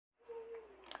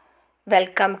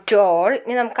Welcome to all.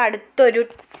 ഇനി നമുക്ക് അടുത്തൊരു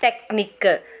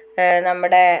ടെക്നിക്ക്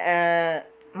നമ്മുടെ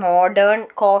മോഡേൺ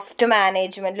കോസ്റ്റ്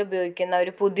മാനേജ്മെൻറ്റിൽ ഉപയോഗിക്കുന്ന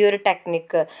ഒരു പുതിയൊരു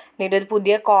ടെക്നിക്ക്, ഇതൊരു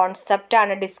പുതിയ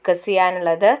കോൺസെപ്റ്റാണ് ഡിസ്കസ്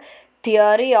ചെയ്യാനുള്ളത്.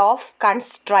 Theory of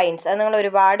constraints. അത് നിങ്ങൾ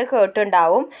ഒരുപാട്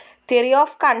കേട്ടിട്ടുണ്ടാവും. തിയറി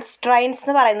ഓഫ് കൺസ്ട്രൈൻസ്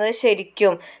എന്ന് പറയുന്നത്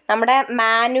ശരിക്കും നമ്മുടെ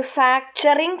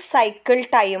മാനുഫാക്ചറിങ് സൈക്കിൾ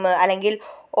ടൈം അല്ലെങ്കിൽ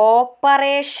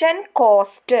ഓപ്പറേഷൻ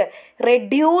കോസ്റ്റ്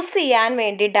റെഡ്യൂസ് ചെയ്യാൻ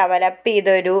വേണ്ടി ഡെവലപ്പ്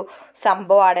ചെയ്തൊരു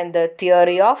സംഭവമാണ് എന്ത്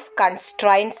തിയറി ഓഫ്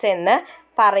കൺസ്ട്രൈൻസ് എന്ന്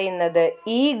പറയുന്നത്.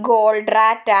 ഇ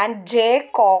ഗോൾഡ്രാറ്റ് ആൻഡ് ജെ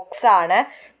കോക്സ് ആണ്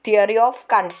തിയറി ഓഫ്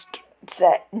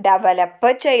കൺസ്ട്രൈൻസ്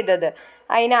ഡെവലപ്പ് ചെയ്തത്.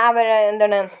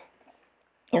 അതിന്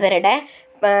ഇവരുടെ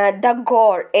the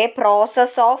goal A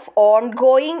process of on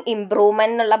going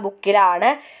improvement എന്നുള്ള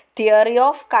ബുക്കിലാണ് തിയറി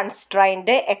ഓഫ്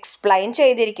കൺസ്ട്രൈൻറ്റ് എക്സ്പ്ലെയിൻ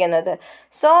ചെയ്തിരിക്കുന്നത്.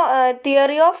 So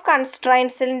theory of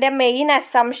കൺസ്ട്രൈൻസിൻ്റെ main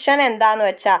assumption എന്താണെന്ന്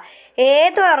വെച്ചാൽ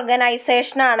ഏത്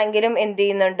ഓർഗനൈസേഷനാണെങ്കിലും എന്ത്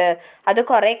ചെയ്യുന്നുണ്ട്, അത്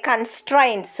കുറേ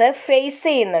കൺസ്ട്രൈൻസ് ഫേസ്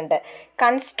ചെയ്യുന്നുണ്ട്.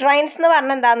 കൺസ്ട്രൈൻസ് എന്ന്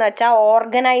പറഞ്ഞാൽ എന്താണെന്ന് വെച്ചാൽ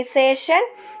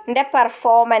ഓർഗനൈസേഷൻ്റെ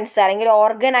പെർഫോമൻസ് അല്ലെങ്കിൽ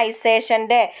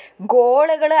ഓർഗനൈസേഷൻ്റെ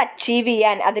ഗോളുകൾ അച്ചീവ്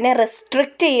ചെയ്യാൻ അതിനെ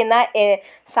റെസ്ട്രിക്റ്റ് ചെയ്യുന്ന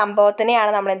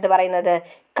സംഭവത്തിനെയാണ് നമ്മൾ എന്ത് പറയുന്നത്,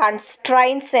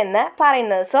 കൺസ്ട്രൈൻസ് എന്ന്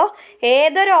പറയുന്നത്. സോ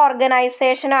ഏതൊരു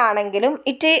ഓർഗനൈസേഷൻ ആണെങ്കിലും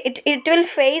it will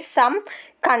face some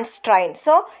constraints.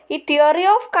 So ഈ തിയറി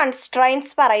ഓഫ്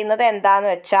കൺസ്ട്രൈൻസ് പറയുന്നത്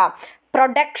എന്താണെന്ന് വെച്ചാൽ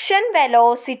പ്രൊഡക്ഷൻ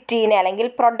വെലോസിറ്റീനെ അല്ലെങ്കിൽ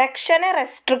പ്രൊഡക്ഷനെ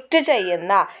റെസ്ട്രിക്റ്റ്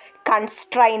ചെയ്യുന്ന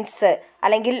കൺസ്ട്രൈൻസ്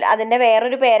അല്ലെങ്കിൽ അതിൻ്റെ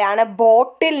വേറൊരു പേരാണ്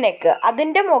ബോട്ടിൽ നെക്ക്,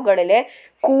 അതിൻ്റെ മുകളിൽ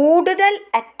കൂടുതൽ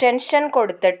അറ്റൻഷൻ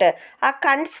കൊടുത്തിട്ട് ആ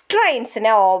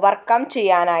കൺസ്ട്രൈൻസിനെ ഓവർകം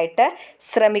ചെയ്യാനായിട്ട്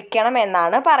ശ്രമിക്കണം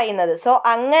എന്നാണ് പറയുന്നത്. സോ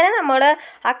അങ്ങനെ നമ്മൾ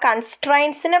ആ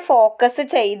കൺസ്ട്രൈൻസിനെ ഫോക്കസ്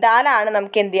ചെയ്താലാണ്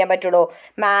നമുക്ക് എന്ത് ചെയ്യാൻ പറ്റുള്ളൂ,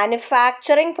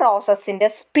 മാനുഫാക്ചറിങ് പ്രോസസ്സിൻ്റെ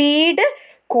സ്പീഡ്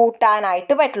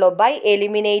കൂട്ടാനായിട്ട് പറ്റുള്ളൂ by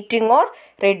eliminating or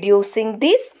reducing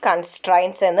these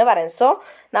constraints എന്ന് പറയും. സോ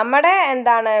നമ്മുടെ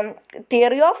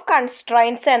തിയറി ഓഫ്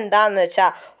കൺസ്ട്രൈൻസ് എന്താണെന്ന്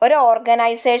വെച്ചാൽ ഒരു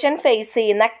ഓർഗനൈസേഷൻ ഫേസ്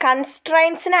ചെയ്യുന്ന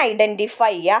കൺസ്ട്രൈൻസിനെ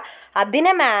ഐഡൻറ്റിഫൈ ചെയ്യുക,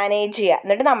 അതിനെ മാനേജ് ചെയ്യുക,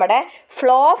 എന്നിട്ട് നമ്മുടെ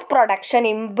ഫ്ലോ ഓഫ് പ്രൊഡക്ഷൻ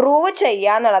ഇംപ്രൂവ്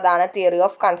ചെയ്യുക എന്നുള്ളതാണ് തിയറി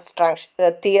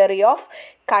ഓഫ്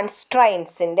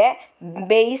കൺസ്ട്രൈൻസിൻ്റെ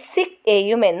ബേസിക്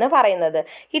എയിം എന്ന് പറയുന്നത്.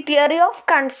 ഈ തിയറി ഓഫ്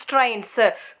കൺസ്ട്രൈൻസ്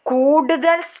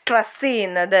കൂടുതൽ സ്ട്രെസ്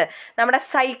ചെയ്യുന്നത് നമ്മുടെ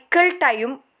സൈക്കിൾ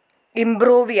ടൈം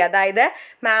ഇംപ്രൂവ് ചെയ്യുക, അതായത്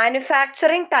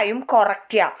മാനുഫാക്ചറിങ് ടൈം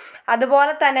കുറയ്ക്കുക,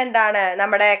 അതുപോലെ തന്നെ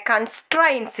നമ്മുടെ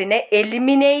കൺസ്ട്രൈൻസിനെ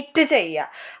എലിമിനേറ്റ് ചെയ്യുക,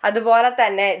 അതുപോലെ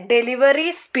തന്നെ ഡെലിവറി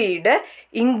സ്പീഡ്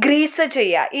ഇൻക്രീസ്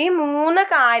ചെയ്യുക. ഈ 3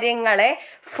 കാര്യങ്ങളെ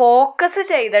ഫോക്കസ്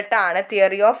ചെയ്തിട്ടാണ്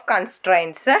തിയറി ഓഫ്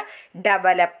കൺസ്ട്രൈൻസ്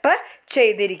ഡെവലപ്പ്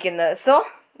ചെയ്തിരിക്കുന്നത്. സോ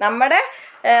നമ്മുടെ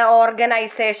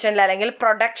ഓർഗനൈസേഷനിൽ അല്ലെങ്കിൽ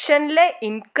പ്രൊഡക്ഷനിൽ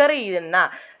ഇൻകർ ചെയ്യുന്ന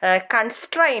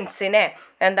കൺസ്ട്രൈൻസിനെ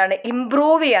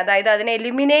ഇംപ്രൂവ് ചെയ്യുക, അതായത് അതിനെ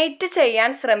എലിമിനേറ്റ് ചെയ്യാൻ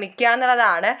ശ്രമിക്കുക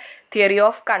എന്നുള്ളതാണ് തിയറി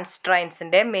ഓഫ്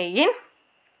കൺസ്ട്രൈൻസിൻ്റെ മെയിൻ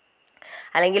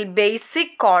അല്ലെങ്കിൽ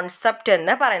ബേസിക് കോൺസെപ്റ്റ്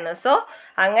എന്ന് പറയുന്നത്. സോ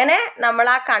അങ്ങനെ നമ്മൾ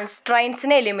ആ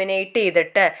കൺസ്ട്രൈൻസിനെ എലിമിനേറ്റ്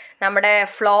ചെയ്തിട്ട് നമ്മുടെ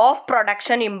ഫ്ലോ ഓഫ്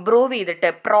പ്രൊഡക്ഷൻ ഇംപ്രൂവ്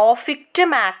ചെയ്തിട്ട് പ്രോഫിറ്റ്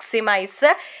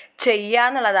മാക്സിമൈസ് ചെയ്യുക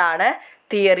എന്നുള്ളതാണ്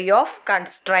തിയറി ഓഫ്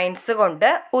കൺസ്ട്രൈൻസ് കൊണ്ട്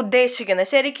ഉദ്ദേശിക്കുന്നത്.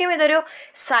 ശരിക്കും ഇതൊരു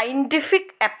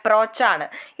സയൻറ്റിഫിക് അപ്രോച്ചാണ്.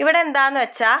 ഇവിടെ എന്താണെന്ന്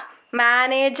വെച്ചാൽ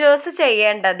മാനേജേഴ്സ്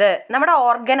ചെയ്യേണ്ടത് നമ്മുടെ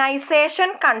ഓർഗനൈസേഷൻ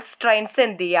കൺസ്ട്രൈൻസ്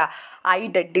എന്ത് ചെയ്യുക,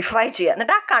 ഐഡൻറ്റിഫൈ ചെയ്യുക,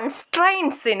 എന്നിട്ട് ആ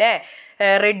കൺസ്ട്രൈൻസിനെ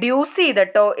റെഡ്യൂസ്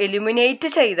ചെയ്തിട്ടോ എലിമിനേറ്റ്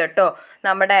ചെയ്തിട്ടോ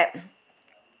നമ്മുടെ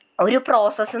ഒരു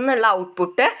പ്രോസസ്സിൽ നിന്നുള്ള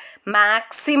ഔട്ട്പുട്ട്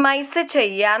മാക്സിമൈസ്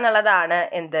ചെയ്യുക എന്നുള്ളതാണ്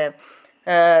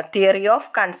തിയറി ഓഫ്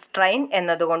കൺസ്ട്രൈൻ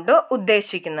എന്നതുകൊണ്ട്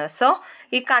ഉദ്ദേശിക്കുന്നത്. സോ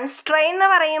ഈ കൺസ്ട്രൈൻ എന്ന്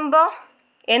പറയുമ്പോൾ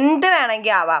എന്ത്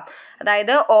വേണമെങ്കിൽ ആവാം,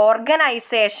 അതായത്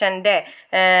ഓർഗനൈസേഷൻ്റെ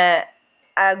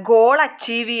ഗോൾ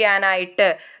അച്ചീവ് ചെയ്യാനായിട്ട്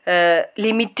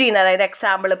ലിമിറ്റ് ചെയ്യുന്ന, അതായത്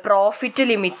എക്സാമ്പിൾ പ്രോഫിറ്റ്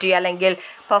ലിമിറ്റ് ചെയ്യുക അല്ലെങ്കിൽ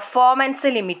പെർഫോമൻസ്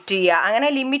ലിമിറ്റ് ചെയ്യുക, അങ്ങനെ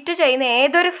ലിമിറ്റ് ചെയ്യുന്ന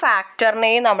ഏതൊരു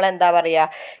ഫാക്ടറിനെയും നമ്മൾ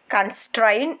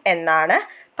കൺസ്ട്രൈൻ എന്നാണ്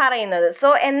പറയുന്നത്. സോ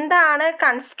എന്താണ്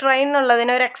കൺസ്ട്രൈൻ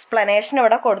എന്നുള്ളതിനൊരു എക്സ്പ്ലനേഷൻ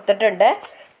ഇവിടെ കൊടുത്തിട്ടുണ്ട്.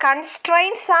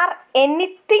 Constraints are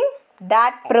anything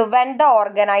that prevent the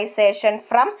organization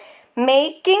from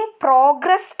making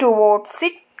progress towards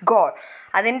its goal.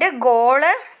 അതിൻ്റെ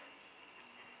ഗോള്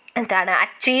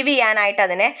അച്ചീവ് ചെയ്യാനായിട്ട്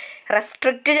അതിനെ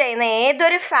റെസ്ട്രിക്റ്റ് ചെയ്യുന്ന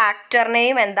ഏതൊരു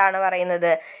ഫാക്ടറിനെയും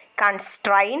പറയുന്നത്,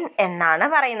 കൺസ്ട്രൈൻ എന്നാണ്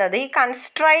പറയുന്നത്. ഈ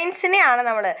കൺസ്ട്രൈൻസിനെയാണ്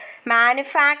നമ്മൾ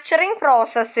മാനുഫാക്ചറിങ്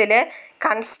പ്രോസസ്സിൽ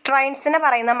കൺസ്ട്രൈൻസിന്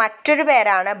പറയുന്ന മറ്റൊരു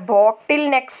പേരാണ് ബോട്ടിൽ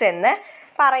നെക്സ് എന്ന്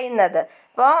പറയുന്നത്.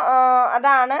 അപ്പോൾ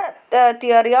അതാണ്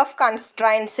തിയറി ഓഫ്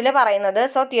കൺസ്ട്രൈൻസിൽ പറയുന്നത്.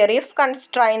 സോ തിയറി ഓഫ്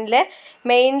കൺസ്ട്രൈനിൽ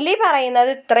മെയിൻലി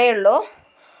പറയുന്നത് ഇത്രയേ ഉള്ളൂ,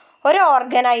 ഒരു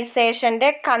ഓർഗനൈസേഷൻ്റെ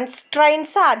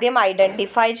കൺസ്ട്രൈൻസ് ആദ്യം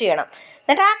ഐഡൻറ്റിഫൈ ചെയ്യണം,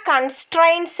 എന്നിട്ട് ആ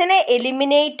കൺസ്ട്രൈൻസിനെ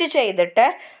എലിമിനേറ്റ് ചെയ്തിട്ട്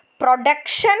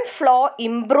പ്രൊഡക്ഷൻ ഫ്ലോ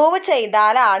ഇംപ്രൂവ്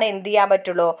ചെയ്താലാണ് എന്ത് ചെയ്യാൻ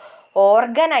പറ്റുള്ളൂ,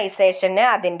 ഓർഗനൈസേഷന്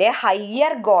അതിൻ്റെ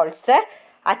ഹയർ ഗോൾസ്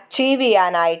അച്ചീവ്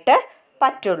ചെയ്യാനായിട്ട്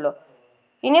പറ്റുള്ളൂ.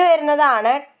 ഇനി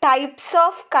വരുന്നതാണ് ടൈപ്സ്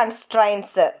ഓഫ്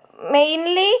കൺസ്ട്രൈൻസ്.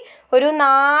 മെയിൻലി ഒരു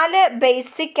 4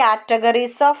 ബേസിക്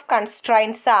കാറ്റഗറീസ് ഓഫ്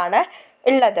കൺസ്ട്രൈൻസ് ആണ്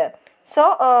ഉള്ളത്. സോ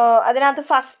അതിനകത്ത്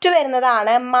ഫസ്റ്റ്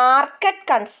വരുന്നതാണ് മാർക്കറ്റ്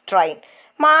കൺസ്ട്രൈൻ.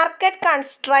 മാർക്കറ്റ്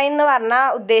കൺസ്ട്രൈൻ എന്ന് പറഞ്ഞാൽ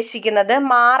ഉദ്ദേശിക്കുന്നത്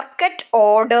മാർക്കറ്റ്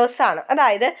ഓർഡേഴ്സ് ആണ്.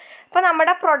 അതായത് ഇപ്പോൾ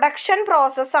നമ്മുടെ പ്രൊഡക്ഷൻ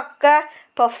പ്രോസസ്സൊക്കെ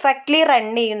പെർഫെക്റ്റ്ലി റൺ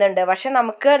ചെയ്യുന്നുണ്ട്, പക്ഷെ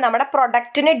നമുക്ക് നമ്മുടെ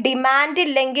പ്രൊഡക്റ്റിന് ഡിമാൻഡ്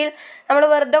ഇല്ലെങ്കിൽ നമ്മൾ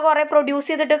വെറുതെ കുറേ പ്രൊഡ്യൂസ്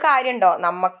ചെയ്തിട്ട് കാര്യമുണ്ടോ?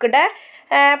 നമുക്കിടെ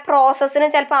പ്രോസസ്സിന്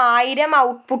ചിലപ്പോൾ 1000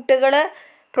 ഔട്ട്പുട്ടുകൾ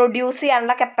പ്രൊഡ്യൂസ്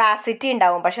ചെയ്യാനുള്ള കപ്പാസിറ്റി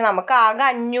ഉണ്ടാവും, പക്ഷെ നമുക്ക് ആകെ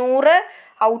 500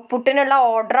 ഔട്ട്പുട്ടിനുള്ള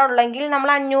ഓർഡർ ഉള്ളെങ്കിൽ നമ്മൾ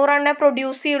 500 എണ്ണേ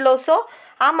പ്രൊഡ്യൂസ് ചെയ്യുള്ളൂ. സോ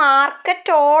ആ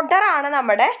മാർക്കറ്റ് ഓർഡറാണ്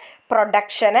നമ്മുടെ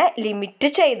പ്രൊഡക്ഷനെ ലിമിറ്റ്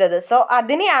ചെയ്തത്. സോ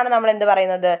അതിനെയാണ് നമ്മൾ എന്ത്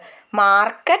പറയുന്നത്?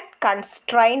 മാർക്കറ്റ്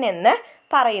കൺസ്ട്രൈൻ എന്ന്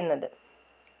പറയുന്നത്.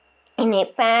 ഇനി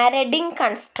പാരഡിങ്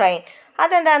കൺസ്ട്രൈൻ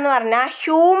അതെന്താന്ന് പറഞ്ഞാൽ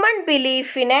ഹ്യൂമൻ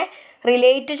ബിലീഫിനെ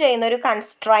റിലേറ്റ് ചെയ്യുന്ന ഒരു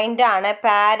കൺസ്ട്രൈൻ്റ് ആണ്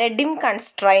പാരഡിം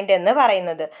കൺസ്ട്രൈൻ്റ് എന്ന്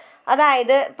പറയുന്നത്.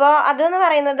 അതായത് ഇപ്പോൾ അതെന്ന്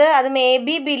പറയുന്നത് അത് may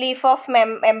be belief of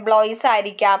employees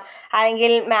ആയിരിക്കാം,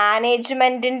 അല്ലെങ്കിൽ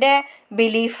മാനേജ്മെൻറ്റിൻ്റെ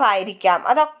ബിലീഫായിരിക്കാം.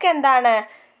 അതൊക്കെ എന്താണ്,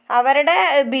 അവരുടെ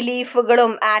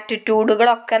ബിലീഫുകളും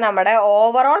ആറ്റിറ്റ്യൂഡുകളൊക്കെ നമ്മുടെ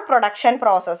ഓവറോൾ പ്രൊഡക്ഷൻ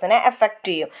പ്രോസസ്സിനെ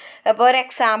എഫക്റ്റ് ചെയ്യും. ഇപ്പോൾ ഒരു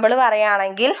എക്സാമ്പിൾ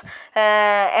പറയുകയാണെങ്കിൽ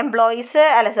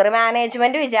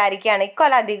മാനേജ്മെൻറ്റ് വിചാരിക്കുകയാണ്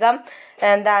ഇക്കൊല്ലധികം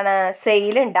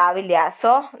സെയിൽ ഉണ്ടാവില്ല,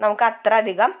 സോ നമുക്ക് അത്ര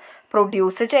അധികം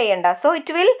പ്രൊഡ്യൂസ് ചെയ്യണ്ട. So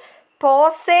it will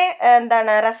pose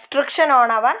restriction on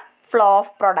our flow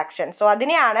of production. So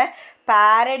അതിനെയാണ്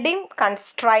പാരഡിം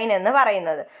കൺസ്ട്രൈൻ എന്ന്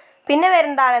പറയുന്നത്. പിന്നെ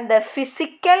വരുന്നതാണ്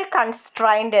ഫിസിക്കൽ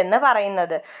കൺസ്ട്രൈൻറ്റ് എന്ന്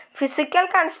പറയുന്നത്. ഫിസിക്കൽ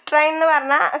കൺസ്ട്രൈൻ എന്ന്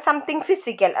പറഞ്ഞാൽ സംതിങ്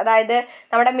ഫിസിക്കൽ, അതായത്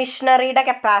നമ്മുടെ മിഷനറിയുടെ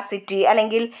കപ്പാസിറ്റി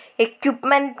അല്ലെങ്കിൽ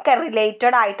എക്യുപ്മെൻറ്റ്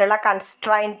റിലേറ്റഡ് ആയിട്ടുള്ള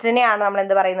കൺസ്ട്രൈൻറ്റിനെയാണ് നമ്മൾ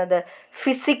എന്ത് പറയുന്നത്?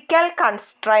 ഫിസിക്കൽ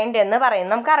കൺസ്ട്രൈൻറ്റ് എന്ന്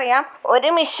പറയുന്നത്. നമുക്കറിയാം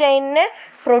ഒരു മെഷീനിന്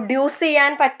പ്രൊഡ്യൂസ്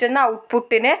ചെയ്യാൻ പറ്റുന്ന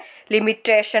ഔട്ട്പുട്ടിന്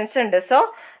ലിമിറ്റേഷൻസ് ഉണ്ട്. സോ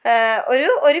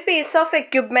ഒരു പീസ് ഓഫ്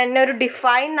എക്യുപ്മെൻറ്റിന് ഒരു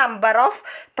define number of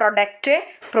product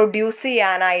produce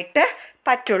ചെയ്യാനായിട്ട്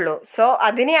പറ്റുള്ളൂ. സോ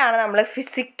അതിനെയാണ് നമ്മൾ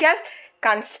ഫിസിക്കൽ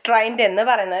കൺസ്ട്രൈൻറ്റ് എന്ന്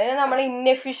പറയുന്നത്. അതിന് നമ്മൾ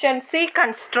ഇൻഎഫിഷ്യൻസി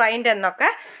കൺസ്ട്രൈൻറ്റ് എന്നൊക്കെ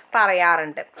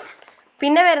പറയാറുണ്ട്.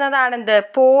 പിന്നെ വരുന്നതാണ്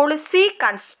പോളിസി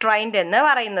കൺസ്ട്രൈൻറ്റ് എന്ന്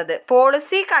പറയുന്നത്.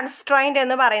 പോളിസി കൺസ്ട്രൈൻറ്റ്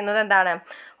എന്ന് പറയുന്നത് എന്താണ്?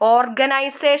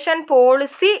 ഓർഗനൈസേഷൻ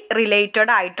പോളിസി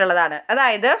റിലേറ്റഡ് ആയിട്ടുള്ളതാണ്.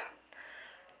 അതായത്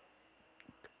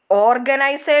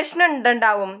ഓർഗനൈസേഷൻ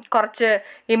ഉണ്ടാവും കുറച്ച്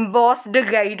ഇമ്പോസ്ഡ്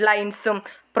ഗൈഡ് ലൈൻസും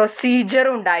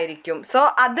പ്രൊസീജിയറും ഉണ്ടായിരിക്കും. സോ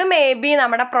അത് മേ ബി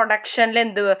നമ്മുടെ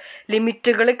പ്രൊഡക്ഷനിൽ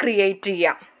ലിമിറ്റുകൾ ക്രിയേറ്റ്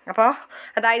ചെയ്യാം. അപ്പോൾ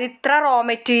അതായത് ഇത്ര റോ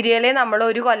മെറ്റീരിയലേ നമ്മൾ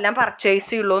ഒരു കൊല്ലം പർച്ചേസ്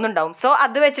ചെയ്യുള്ളൂ എന്നുണ്ടാവും. സോ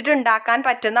അത് വെച്ചിട്ട് ഉണ്ടാക്കാൻ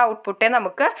പറ്റുന്ന ഔട്ട്പുട്ടേ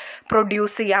നമുക്ക്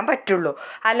പ്രൊഡ്യൂസ് ചെയ്യാൻ പറ്റുള്ളൂ.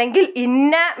 അല്ലെങ്കിൽ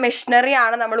ഇന്ന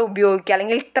മെഷീനറിയാണ് നമ്മൾ ഉപയോഗിക്കുക,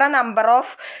 അല്ലെങ്കിൽ ഇത്ര നമ്പർ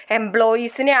ഓഫ്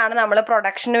എംപ്ലോയീസിനെയാണ് നമ്മൾ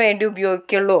പ്രൊഡക്ഷന് വേണ്ടി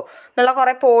ഉപയോഗിക്കുള്ളൂ എന്നുള്ള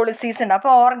കുറേ പോളിസീസ് ഉണ്ട്.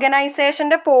 അപ്പോൾ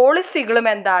ഓർഗനൈസേഷൻ്റെ പോളിസികളും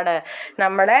എന്താണ്?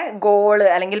 നമ്മുടെ ഗോള്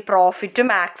അല്ലെങ്കിൽ പ്രോഫിറ്റ്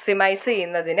മാക്സിമൈസ്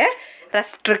ചെയ്യുന്നതിന്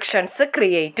റെസ്ട്രിക്ഷൻസ്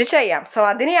ക്രിയേറ്റ് ചെയ്യാം. സോ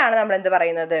അതിനെയാണ് നമ്മൾ എന്ത്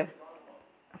പറയുന്നത്?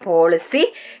 പോളിസി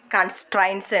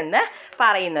കൺസ്ട്രൈൻസ് എന്ന്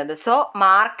പറയുന്നത്. So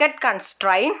market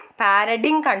constrain,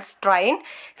 paradigm constrain,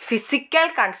 physical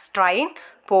constrain,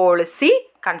 policy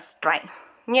constrain.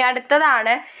 ഇനി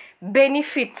അടുത്തതാണ്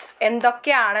ബെനിഫിറ്റ്സ്.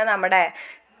 എന്തൊക്കെയാണ് നമ്മുടെ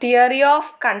തിയറി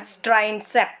ഓഫ്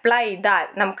കൺസ്ട്രൈൻസ് അപ്ലൈ ചെയ്താൽ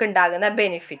നമുക്ക് ഉണ്ടാകുന്ന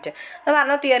ബെനിഫിറ്റ് എന്ന്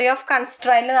പറഞ്ഞു. തിയറി ഓഫ്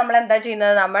കൺസ്ട്രൈനിൽ നമ്മൾ എന്താ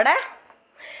ചെയ്യുന്നത്? നമ്മുടെ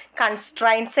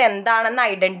കൺസ്ട്രൈൻസ് എന്താണെന്ന്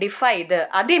ഐഡൻറ്റിഫൈ ചെയ്ത്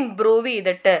അത് ഇംപ്രൂവ്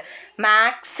ചെയ്തിട്ട്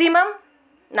മാക്സിമം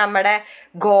നമ്മുടെ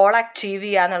ഗോൾ അച്ചീവ്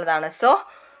ചെയ്യുക എന്നുള്ളതാണ്. സോ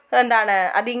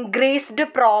അത് ഇൻക്രീസ്ഡ്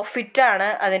പ്രോഫിറ്റാണ്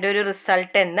അതിൻ്റെ ഒരു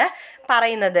റിസൾട്ട് എന്ന്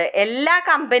പറയുന്നത്. എല്ലാ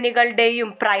കമ്പനികളുടെയും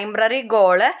പ്രൈമറി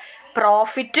ഗോള്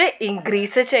പ്രോഫിറ്റ്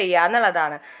ഇൻക്രീസ് ചെയ്യുക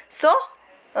എന്നുള്ളതാണ്. സോ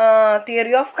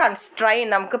തിയറി ഓഫ് കൺസ്ട്രൈൻ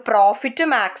നമുക്ക് പ്രോഫിറ്റ്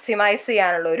മാക്സിമൈസ്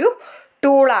ചെയ്യാനുള്ളൊരു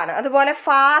ടൂളാണ്. അതുപോലെ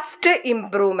ഫാസ്റ്റ്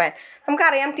ഇംപ്രൂവ്മെൻറ്റ്.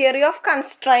 നമുക്കറിയാം തിയറി ഓഫ്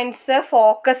കൺസ്ട്രൈൻസ്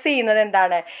ഫോക്കസ് ചെയ്യുന്നത്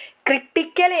എന്താണ്?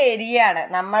 ക്രിട്ടിക്കൽ ഏരിയ ആണ്.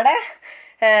 നമ്മുടെ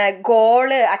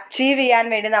ഗോള് അച്ചീവ് ചെയ്യാൻ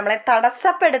വേണ്ടി നമ്മളെ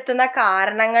തടസ്സപ്പെടുത്തുന്ന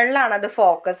കാരണങ്ങളിലാണ് അത്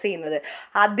ഫോക്കസ് ചെയ്യുന്നത്,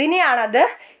 അതിനെയാണത്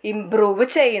ഇംപ്രൂവ്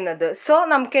ചെയ്യുന്നത്. സോ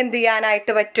നമുക്ക് എന്ത്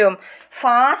ചെയ്യാനായിട്ട് പറ്റും?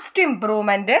 ഫാസ്റ്റ്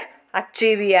ഇംപ്രൂവ്മെൻറ്റ്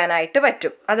അച്ചീവ് ചെയ്യാനായിട്ട്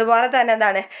പറ്റും. അതുപോലെ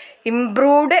തന്നെ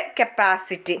ഇംപ്രൂവ്ഡ്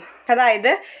കപ്പാസിറ്റി,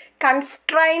 അതായത്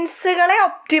കൺസ്ട്രൈൻസുകളെ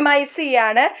ഒപ്റ്റിമൈസ്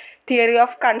ചെയ്യാണ് തിയറി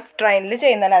ഓഫ് കൺസ്ട്രൈനിൽ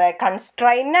ചെയ്യുന്നത്. അതായത്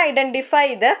കൺസ്ട്രൈനെ ഐഡൻറ്റിഫൈ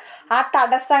ചെയ്ത് ആ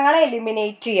തടസ്സങ്ങളെ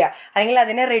എലിമിനേറ്റ് ചെയ്യുക അല്ലെങ്കിൽ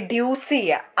അതിനെ റെഡ്യൂസ്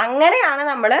ചെയ്യുക. അങ്ങനെയാണ്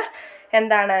നമ്മൾ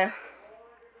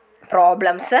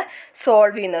പ്രോബ്ലംസ്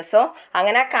സോൾവ് ചെയ്യുന്നത്. സോ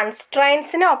അങ്ങനെ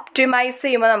കൺസ്ട്രൈൻസിനെ ഒപ്റ്റിമൈസ്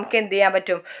ചെയ്യുമ്പോൾ നമുക്ക് എന്ത് ചെയ്യാൻ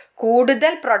പറ്റും?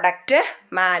 കൂടുതൽ പ്രൊഡക്റ്റ്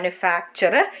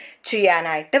മാനുഫാക്ചർ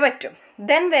ചെയ്യാനായിട്ട് പറ്റും.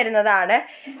 ദെൻ വരുന്നതാണ്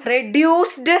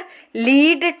reduced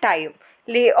lead time.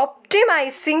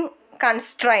 Optimising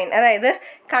constraint, അതായത്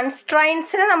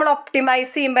കൺസ്ട്രൈൻസിനെ നമ്മൾ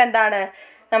ഒപ്റ്റിമൈസ് ചെയ്യുമ്പോൾ എന്താണ്,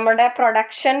 നമ്മുടെ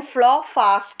പ്രൊഡക്ഷൻ ഫ്ലോ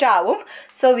ഫാസ്റ്റ് ആവും.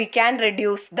 So we can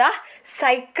reduce the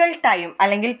cycle time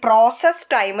അല്ലെങ്കിൽ പ്രോസസ്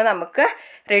ടൈം നമുക്ക്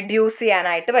റെഡ്യൂസ്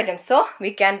ചെയ്യാനായിട്ട് പറ്റും. So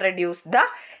we can reduce the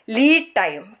lead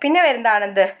time. പിന്നെ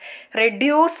വരുന്നതാണെന്ത്,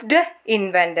 റെഡ്യൂസ്ഡ്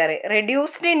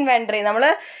ഇൻവെൻറ്ററി. നമ്മൾ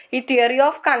ഈ തിയറി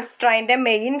ഓഫ് കൺസ്ട്രൈൻ്റെ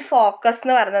മെയിൻ ഫോക്കസ്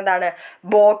എന്ന് പറയുന്നതാണ്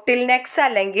ബോട്ടിൽ നെക്സ്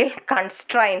അല്ലെങ്കിൽ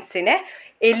കൺസ്ട്രൈൻസിനെ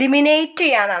എലിമിനേറ്റ്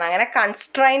ചെയ്യാന്നാണ്. അങ്ങനെ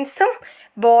കൺസ്ട്രൈൻസും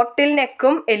ബോട്ടിൽ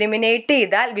നെക്കും എലിമിനേറ്റ്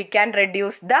ചെയ്താൽ we can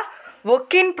reduce the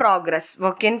work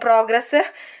in progress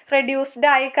reduced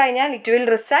ആയി കഴിഞ്ഞാൽ it will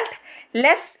result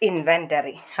less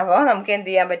inventory. അപ്പോൾ നമുക്ക് എന്ത്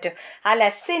ചെയ്യാൻ പറ്റും, ആ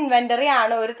ലെസ് ഇൻവെൻറ്ററി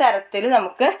ആണ് ഒരു തരത്തിൽ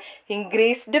നമുക്ക്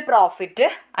ഇൻക്രീസ്ഡ് പ്രോഫിറ്റ്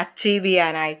അച്ചീവ്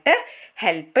ചെയ്യാനായിട്ട്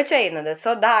ഹെൽപ്പ് ചെയ്യുന്നത്.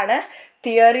 സോ ഇതാണ്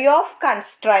തിയറി ഓഫ്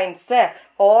കൺസ്ട്രൈൻസ്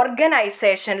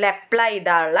ഓർഗനൈസേഷനിൽ അപ്ലൈ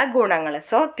ചെയ്താലുള്ള ഗുണങ്ങൾ.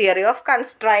 സോ തിയറി ഓഫ്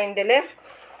കൺസ്ട്രൈൻറ്റിൽ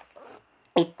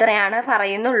ഇത്രയാണ്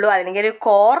പറയുന്നുള്ളൂ. അല്ലെങ്കിൽ ഒരു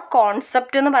കോർ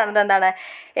കോൺസെപ്റ്റ് എന്ന് പറയുന്നത് എന്താണ്,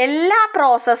 എല്ലാ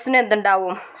പ്രോസസ്സിനും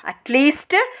എന്തുണ്ടാവും,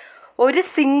 അറ്റ്ലീസ്റ്റ് ഒരു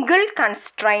സിംഗിൾ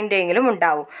കൺസ്ട്രൈൻ്റ് എങ്കിലും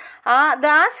ഉണ്ടാവും.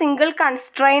 ആ സിംഗിൾ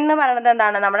കൺസ്ട്രൈൻറ്റ് എന്ന് പറയുന്നത്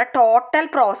എന്താണ്, നമ്മുടെ ടോട്ടൽ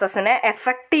പ്രോസസ്സിനെ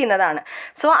എഫക്റ്റ് ചെയ്യുന്നതാണ്.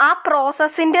 സോ ആ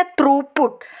പ്രോസസ്സിൻ്റെ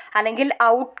ത്രൂപുട്ട് അല്ലെങ്കിൽ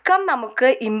ഔട്ട്കം നമുക്ക്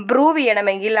ഇമ്പ്രൂവ്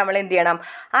ചെയ്യണമെങ്കിൽ നമ്മൾ എന്ത് ചെയ്യണം,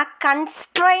 ആ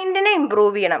കൺസ്ട്രൈൻറ്റിനെ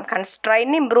ഇമ്പ്രൂവ് ചെയ്യണം.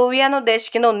 കൺസ്ട്രൈൻറ്റിനെ ഇമ്പ്രൂവ് ചെയ്യാൻ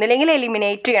ഉദ്ദേശിക്കുന്നത് ഒന്നില്ലെങ്കിൽ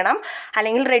എലിമിനേറ്റ് ചെയ്യണം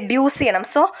അല്ലെങ്കിൽ റെഡ്യൂസ് ചെയ്യണം.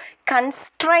 സോ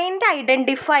കൺസ്ട്രൈൻറ്റ്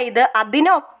ഐഡൻറ്റിഫൈ ചെയ്ത്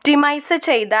അതിനെ ഒപ്റ്റിമൈസ്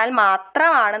ചെയ്താൽ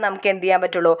മാത്രമാണ് നമുക്ക് എന്ത് ചെയ്യാൻ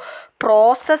പറ്റുള്ളൂ,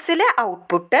 പ്രോസസ്സിലെ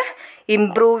ഔട്ട്പുട്ട്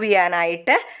ഇമ്പ്രൂവ്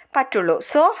ചെയ്യാനായിട്ട് പറ്റുള്ളൂ.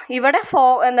 സോ ഇവിടെ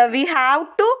we have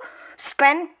to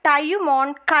spend time on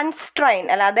constrain,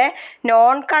 അല്ലാതെ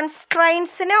നോൺ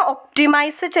കൺസ്ട്രൈൻസിനെ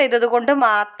ഒപ്റ്റിമൈസ് ചെയ്തത് കൊണ്ട്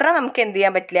മാത്രം നമുക്ക് എന്ത്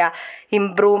ചെയ്യാൻ പറ്റില്ല,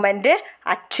 ഇമ്പ്രൂവ്മെൻറ്റ്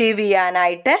അച്ചീവ്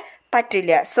ചെയ്യാനായിട്ട്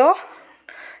പറ്റില്ല. സോ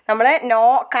നമ്മൾ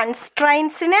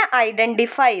കൺസ്ട്രൈൻസിനെ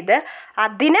ഐഡൻറ്റിഫൈ ചെയ്ത്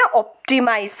അതിനെ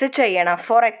ഒപ്റ്റിമൈസ് ചെയ്യണം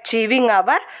ഫോർ അച്ചീവിങ്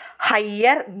അവർ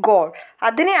ഹയർ ഗോൾ.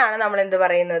 അതിനെയാണ് നമ്മൾ എന്ത്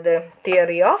പറയുന്നത്,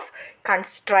 തിയറി ഓഫ്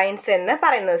കൺസ്ട്രൈൻസ് എന്ന്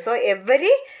പറയുന്നത്. So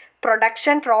every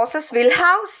production process will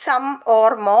have some or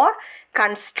more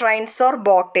constraints or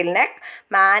bottleneck.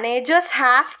 Managers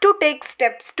has to take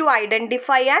steps to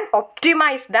identify and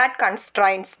optimize that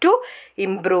constraints to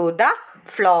improve the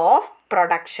flow of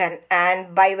production, and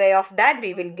by way of that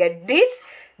we will get these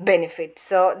benefits.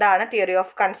 So ഇതാണ് theory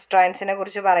of കൺസ്ട്രൈൻസിനെ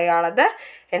കുറിച്ച് പറയാനുള്ളത്.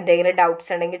 എന്തെങ്കിലും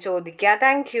doubts ഉണ്ടെങ്കിൽ ചോദിക്കുക.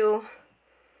 Thank you.